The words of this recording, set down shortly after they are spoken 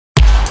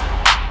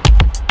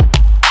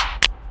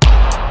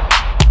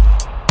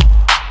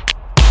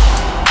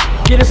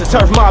Yeah, this is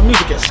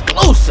TURFMOBMUSIC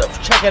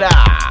exclusive. Check it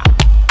out.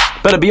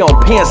 Better be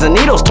on pins and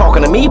needles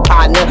talking to me,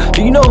 partner.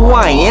 Do you know who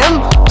I am?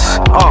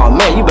 Oh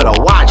man, you better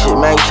watch it,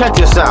 man. Check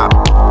this out.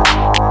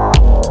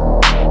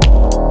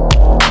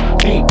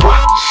 Keep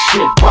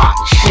watching,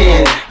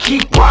 watching.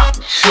 Keep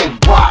watching,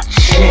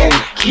 watching.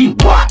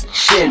 Keep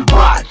watching,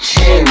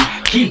 watching.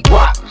 Keep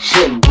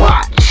watching,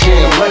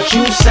 watching. What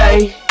you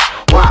say?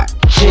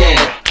 Watching.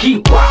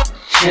 Keep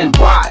watching,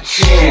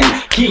 watching.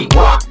 Keep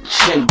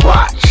watching,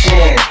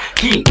 watching.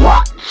 Keep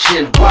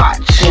watching,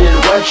 watching.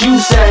 What you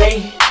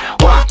say?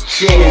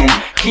 Watching.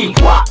 Keep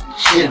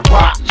watching,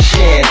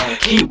 watching.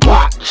 Keep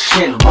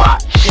watching,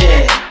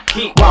 watching.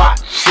 Keep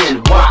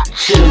watching,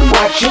 watching.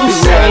 What you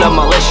say? The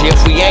militia,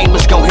 if we aim,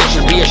 it's gon' hit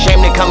you. Be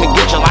ashamed to come and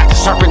get you like the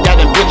serpent that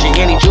bit you.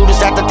 Any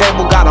Judas at the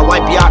table gotta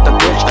wipe you out the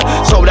picture.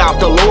 Sold out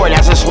the Lord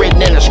as it's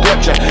written in the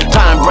scripture.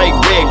 Time to break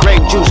bread,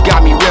 grape juice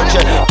got me richer.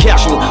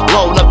 Catch me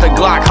loading up the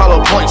Glock, hollow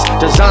points,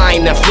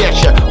 design the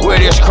future. Wear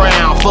this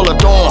crown full of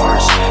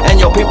thorns, and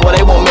your people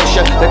they won't miss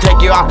you. They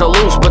take you out the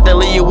loose, but they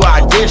leave you where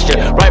I ditched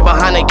you. Right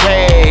behind the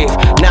cave.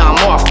 Now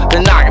I'm off to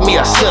knock me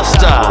a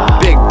sister.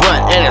 Big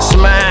butt and a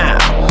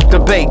smile.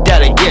 Debate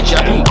that'll get you.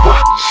 Keep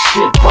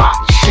watching,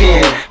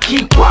 watching.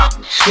 Keep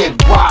watching,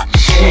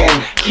 watching.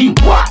 Keep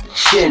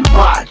watching,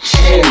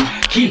 watching.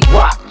 Keep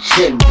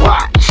watching,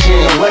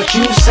 watching. What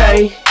you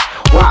say?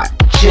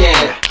 Watching.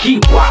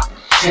 Keep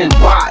watching,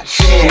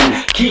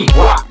 watching. Keep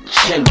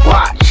watching,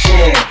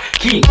 watching.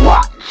 Keep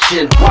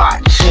watching,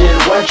 watching.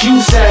 What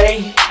you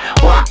say?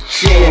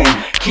 Watching.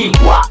 Keep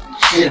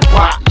watching,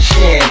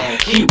 watching.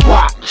 Keep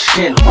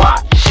watching,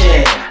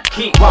 watching.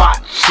 Keep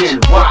watching,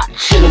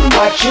 watching.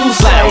 What you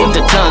say? With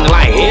the tongue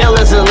like hell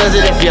is a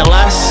lizard if you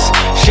lust.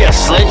 She a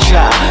slit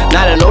ya,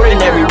 not an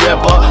ordinary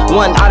ripper.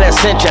 One I done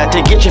sent ya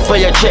to get you for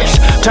your chips.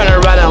 Turn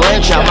around and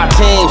lynch ya. My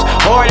team's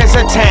hard as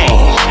a tank.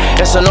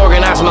 It's an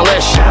organized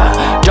militia.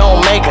 Don't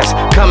make us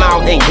come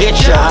out and get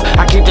ya.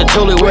 I keep the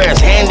toolie where it's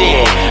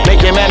handy.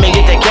 Make your mammy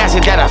get the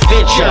casket that'll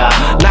fit ya.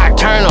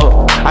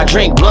 Nocturnal, I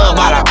drink blood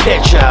by the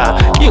pitcher.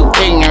 You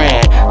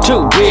ignorant,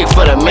 too big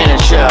for the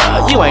miniature.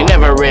 You ain't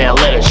never read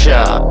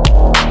literature.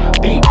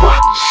 Be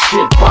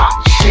watching,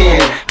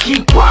 watching.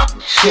 Keep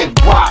watching,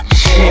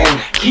 watching.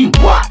 Keep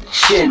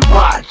watching,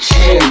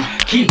 watching.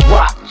 Keep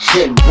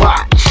watching,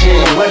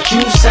 watching. What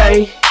you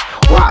say?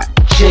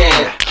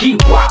 Watching.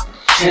 Keep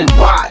watching,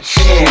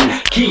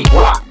 watching. Keep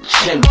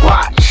watching,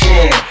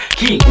 watching.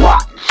 Keep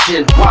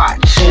watching,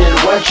 watching.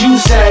 What you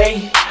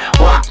say?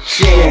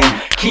 Watching.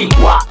 Keep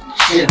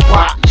watching,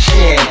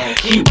 watching.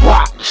 Keep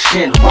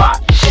watching,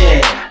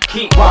 watching.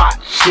 Keep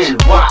watching,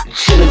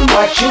 watching.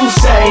 What you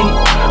say?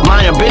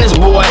 Mind your business,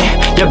 boy.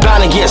 You're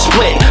bound to get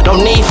split. Don't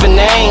need for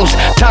names.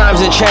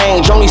 Times and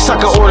change. Only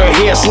sucker order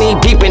here.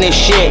 Sneak deep in this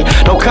shit.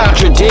 Don't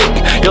contradict.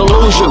 You'll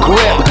lose your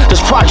grip.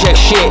 This project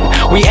shit.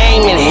 We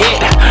aim and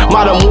hit.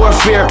 Modern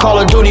warfare. Call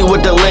of Duty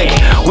with the lick.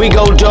 We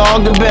go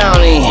dog the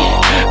bounty.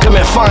 Come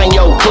and find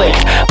your click.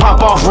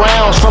 Pop off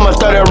rounds from a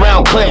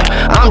 30-round clip.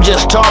 I'm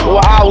just talking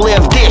while I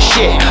live this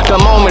shit. The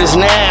moment is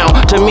now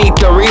to meet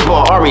the reaper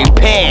or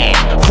repent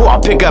before I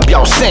pick up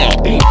your sin.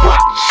 Be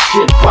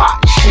watching,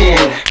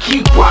 watching.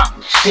 Keep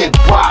watching,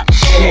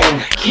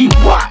 watching. Keep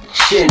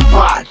watching,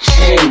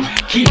 watching.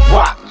 Keep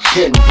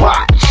watching,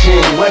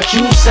 watching. What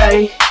you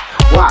say?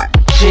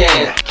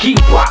 Watching.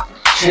 Keep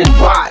watching,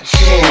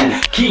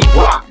 watching. Keep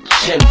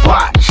watching,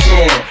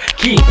 watching.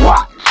 Keep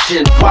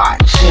watching,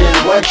 watching.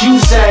 What you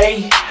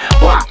say?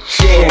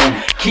 Watching.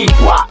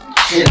 Keep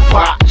watching,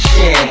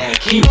 watching.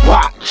 Keep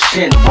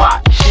watching,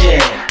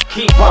 watching.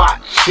 Keep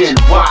watching,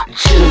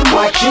 watching.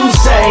 What you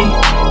say?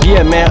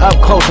 Yeah, man, up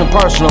close and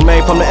personal,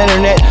 man. From the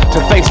internet to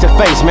face,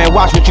 man.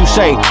 Watch what you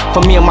say.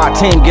 For me and my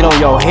team, get on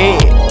your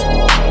head.